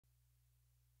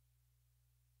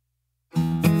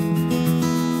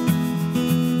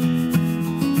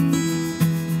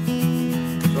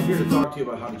you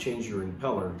about how to change your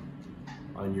impeller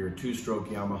on your 2-stroke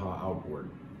Yamaha Outboard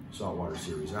Saltwater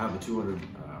series. I have the 200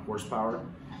 horsepower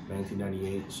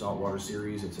 1998 Saltwater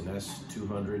series. It's an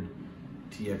S200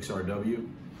 TXRW,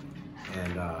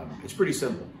 and it's pretty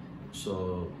simple.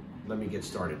 So let me get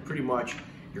started. Pretty much,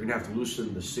 you're gonna have to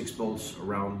loosen the 6 bolts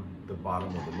around the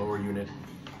bottom of the lower unit,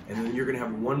 and then you're gonna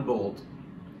have one bolt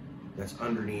that's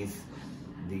underneath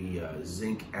the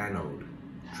zinc anode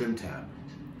trim tab.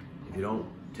 If you don't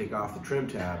take off the trim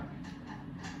tab,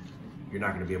 you're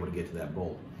not gonna be able to get to that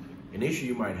bolt. An issue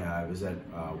you might have is that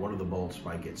one of the bolts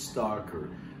might get stuck, or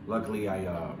luckily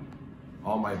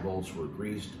all my bolts were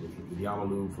greased with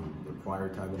Yamaha from the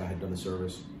prior time that I had done the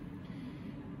service.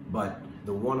 But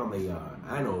the one on the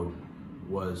anode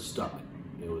was stuck.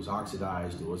 It was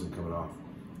oxidized, it wasn't coming off.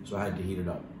 So I had to heat it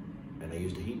up, and I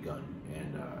used a heat gun,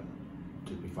 and it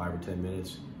took me 5 or 10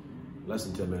 minutes, less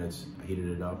than 10 minutes, I heated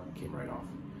it up, it came right off.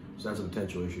 So that's a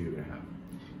potential issue you're gonna have.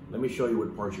 Let me show you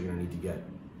what parts you're gonna need to get.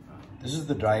 This is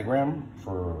the diagram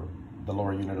for the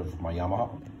lower unit of my Yamaha.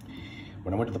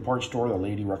 When I went to the parts store, the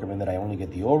lady recommended I only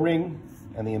get the O-ring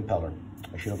and the impeller.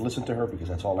 I should have listened to her because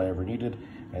that's all I ever needed.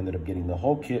 I ended up getting the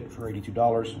whole kit for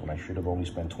 $82 when I should have only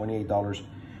spent $28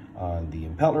 on the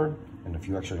impeller and a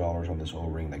few extra dollars on this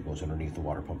O-ring that goes underneath the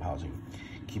water pump housing.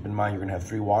 Keep in mind, you're gonna have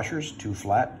 3 washers, 2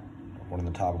 flat, one on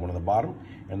the top and one on the bottom,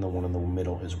 and the one in the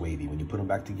middle is wavy. When you put them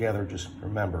back together, just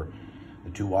remember, the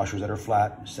 2 washers that are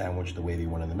flat sandwich the wavy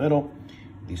one in the middle.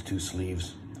 These 2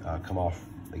 sleeves come off,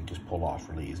 they just pull off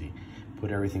really easy.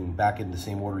 Put everything back in the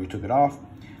same order you took it off.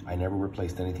 I never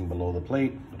replaced anything below the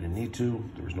plate. I didn't need to.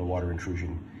 There was no water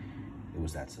intrusion. It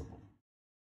was that simple.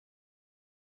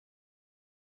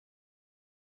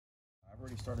 I've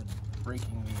already started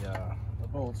breaking the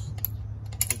bolts,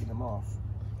 taking them off.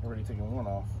 I've already taken one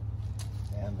off.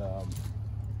 And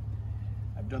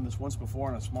I've done this once before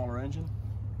on a smaller engine,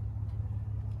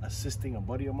 assisting a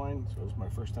buddy of mine. So it was my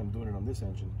first time doing it on this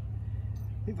engine.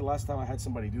 I think the last time I had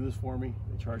somebody do this for me,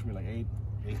 they charged me like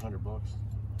 $800 bucks.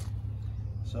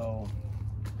 So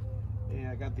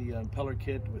yeah, I got the impeller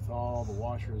kit with all the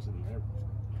washers and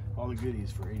all the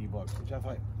goodies for 80 bucks, which I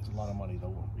thought is a lot of money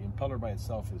though. The impeller by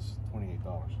itself is $28.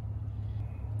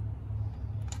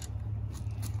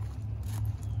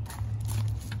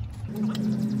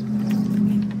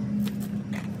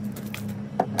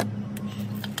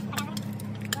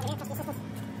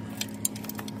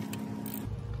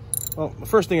 Well, the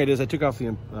first thing I did is I took off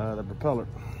the propeller,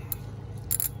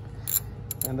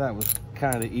 and that was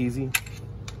kind of easy.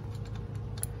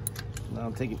 Now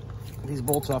I'm taking these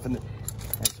bolts off, and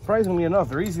surprisingly enough,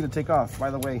 they're easy to take off.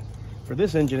 By the way, for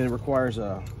this engine, it requires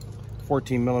a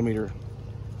 14mm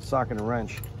socket and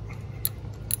wrench,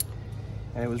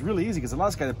 and it was really easy because the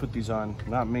last guy that put these on,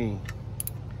 not me,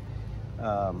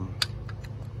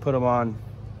 put them on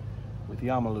with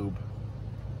Yamaha,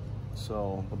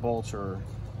 so the bolts are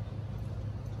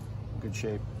good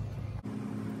shape.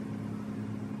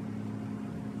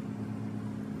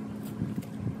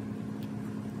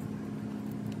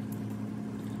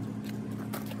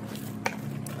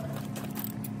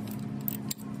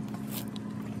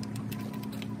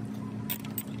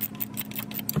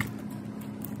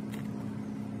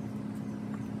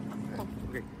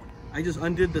 Okay, I just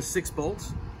undid the 6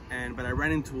 bolts, but I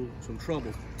ran into some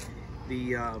trouble.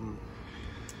 The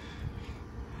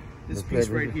this piece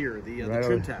right here, the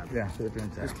trim tab. Yeah, so the trim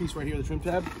tab. This piece right here, the trim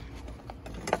tab.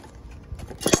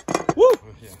 Woo!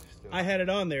 Yeah, I had it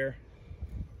on there.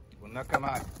 It will not come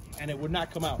out. And it would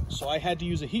not come out. So I had to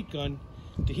use a heat gun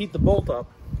to heat the bolt up.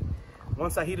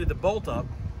 Once I heated the bolt up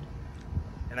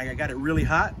and I got it really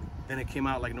hot, then it came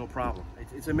out like no problem.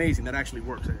 It's amazing. That actually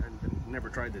works. I never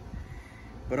tried it.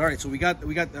 But all right, so we got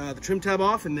the trim tab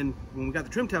off, and then when we got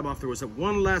the trim tab off, there was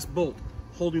one last bolt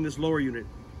holding this lower unit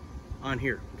on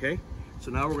here. Okay, so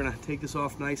now we're gonna take this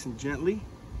off nice and gently.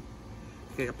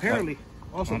 Okay, apparently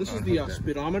also this is the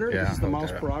speedometer. Yeah, this is the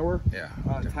miles per hour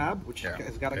tab, which yeah,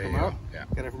 has got to come out. Yeah.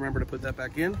 Gotta remember to put that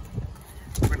back in.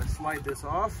 We're gonna slide this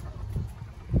off.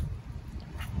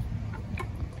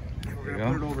 And we're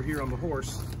gonna put it over here on the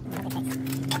horse.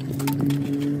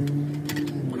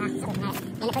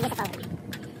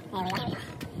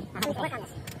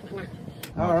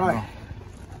 All right.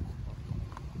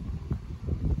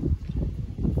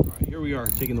 Here we are,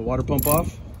 taking the water pump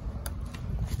off,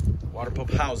 water pump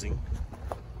housing.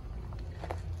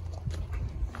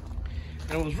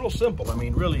 And it was real simple. I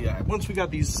mean, really, once we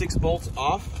got these 6 bolts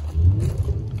off,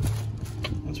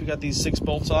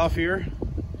 here,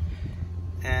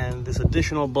 and this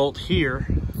additional bolt here,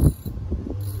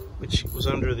 which was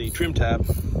under the trim tab,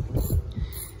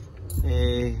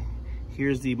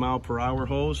 here's the mile per hour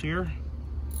hose here.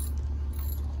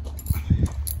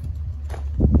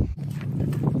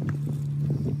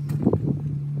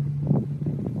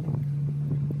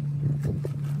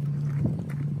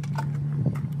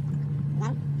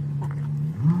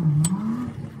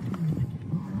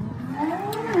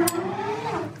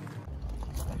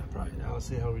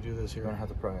 this here? You're gonna have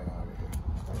to pry it out of there.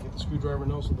 I get the screwdriver.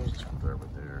 No, so there's a screwdriver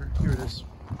there. Here it is.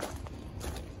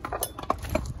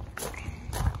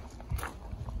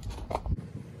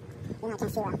 There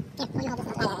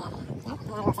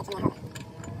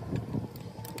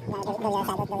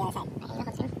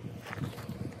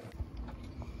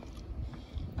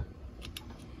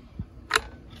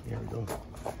we go.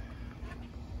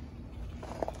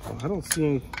 Well, I don't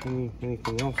see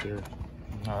anything else there.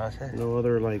 No, that's it. No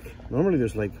other, like, normally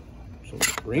there's like some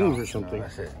rings or something. No,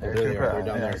 that's it. Oh, there they are. They're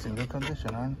down there. It's in good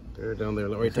condition, huh? They're down there.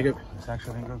 Wait, take it. It's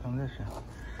actually in good condition.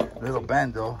 A little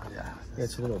bent though. Yeah.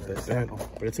 It's a little bit bent,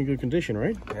 but it's in good condition,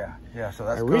 right? Yeah, yeah. So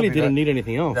that's. I really good didn't need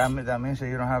anything else. That means that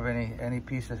you don't have any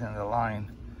pieces in the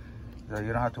line. So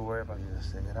you don't have to worry about it. You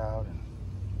just take it out. And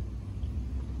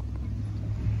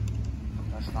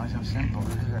that's nice and simple.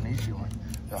 This is an easy one.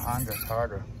 The Honda's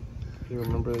harder. You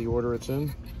remember the order it's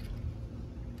in?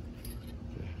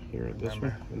 Here, this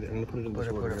one. And I'm gonna put it in this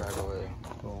order. Put it right away.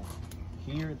 So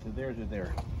here to there to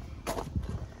there.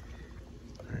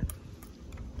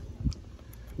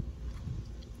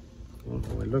 Oh,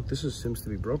 look, this seems to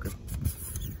be broken.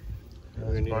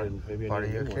 That's part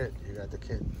of your kit. You got the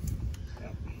kit.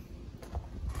 Yeah.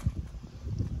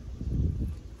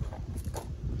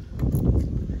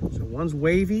 So one's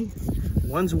wavy,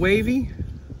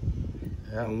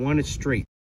 Yeah. and one is straight.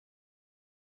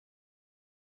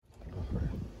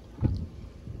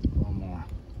 One more.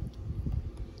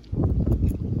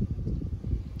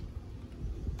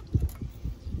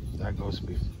 That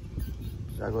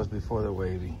goes before the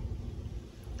wavy.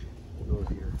 Goes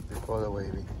here before the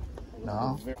wavy. No.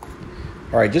 All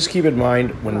right, just keep in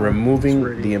mind when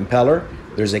removing the impeller,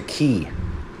 there's a key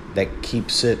that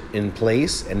keeps it in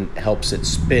place and helps it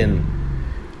spin.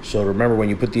 So remember when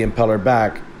you put the impeller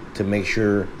back to make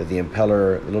sure that the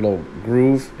impeller, the little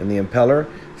groove in the impeller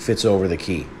fits over the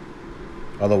key.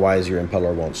 Otherwise your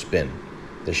impeller won't spin.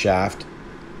 The shaft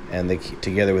and the key,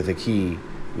 together with the key,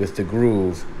 with the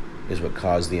groove, is what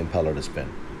caused the impeller to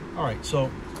spin. All right, so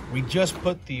we just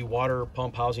put the water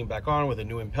pump housing back on with a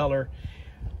new impeller.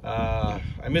 I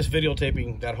missed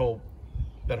videotaping that whole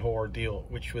ordeal,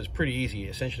 which was pretty easy.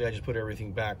 Essentially, I just put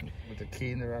everything back With the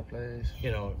key in the right place.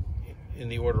 you know, in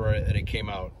the order that it came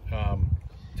out.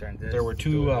 There were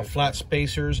two flat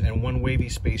spacers and one wavy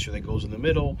spacer that goes in the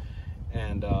middle,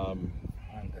 and then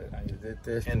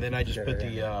I just put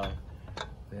the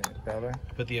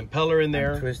impeller in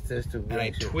there, and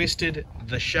I twisted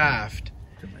the shaft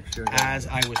as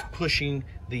I was pushing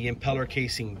the impeller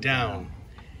casing down,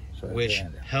 which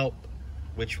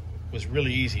was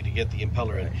really easy to get the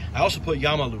impeller in. I also put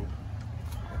Yamaha lube.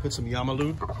 I put some Yamaha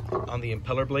lube on the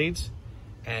impeller blades,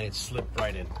 and it slipped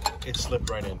right in. It slipped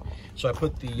right in. So I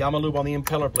put the Yamaha lube on the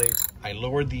impeller blades. I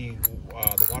lowered the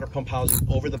water pump housing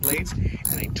over the blades,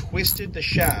 and I twisted the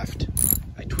shaft.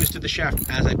 I twisted the shaft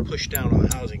as I pushed down on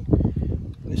the housing.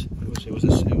 It was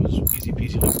easy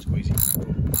peasy, lemon squeezy.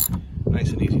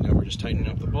 Nice and easy. Now we're just tightening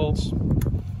up the bolts, and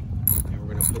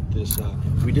we're gonna put this.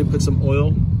 We did put some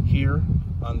oil here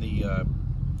on the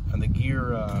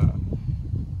gear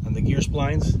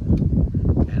splines,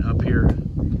 and up here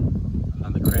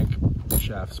on the crank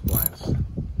shaft splines.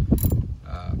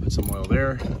 Put some oil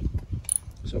there,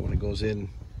 so when it goes in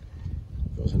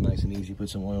nice and easy. Put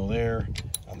some oil there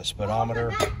on the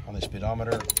speedometer.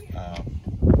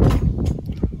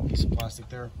 Piece of plastic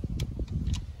there.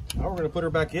 Now we're going to put her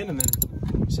back in and then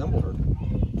assemble her.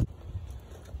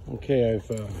 Okay, I've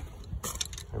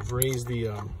raised the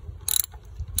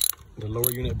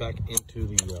lower unit back into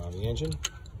the engine,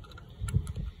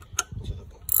 to the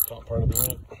top part of the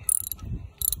unit.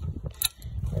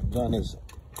 What I've done is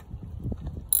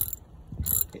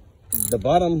the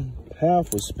bottom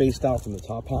half was spaced out from the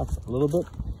top half a little bit.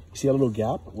 You see a little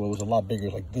gap? Well, it was a lot bigger,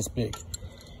 like this big.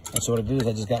 And so what I did is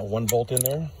I just got one bolt in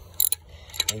there,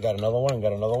 and got another one,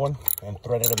 and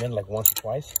threaded them in like once or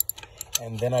twice.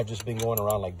 And then I've just been going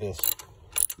around like this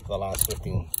for the last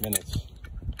 15 minutes,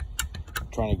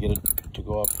 trying to get it to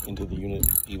go up into the unit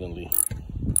evenly.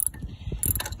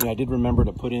 Yeah, I did remember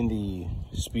to put in the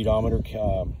speedometer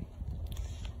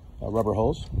rubber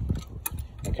hose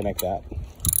and connect that.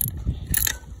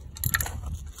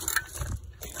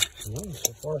 Yeah,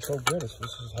 so far so good. This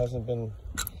hasn't been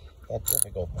that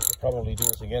difficult. I could probably do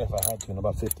this again if I had to in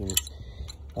about 15,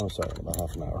 I'm sorry, about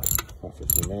half an hour, about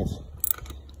 15 minutes.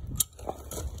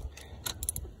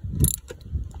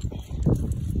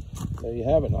 There you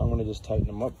have it. Now I'm going to just tighten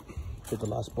them up. Put the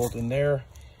last bolt in there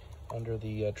under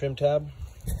the trim tab.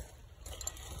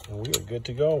 And we are good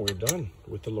to go. We're done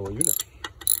with the lower unit.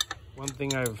 One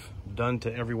thing I've done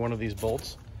to every one of these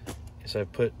bolts is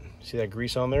I've put, see that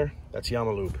grease on there? That's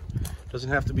Yamaha lube. Doesn't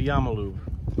have to be Yamaha lube.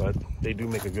 but they do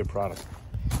make a good product.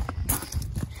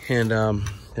 And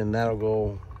that'll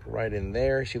go right in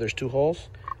there. See, there's 2 holes.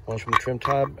 One's from the trim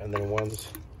tab, and then one's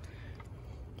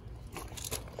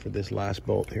for this last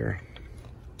bolt here.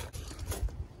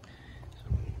 So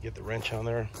get the wrench on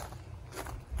there.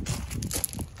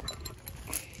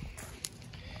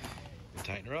 And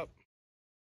tighten her up.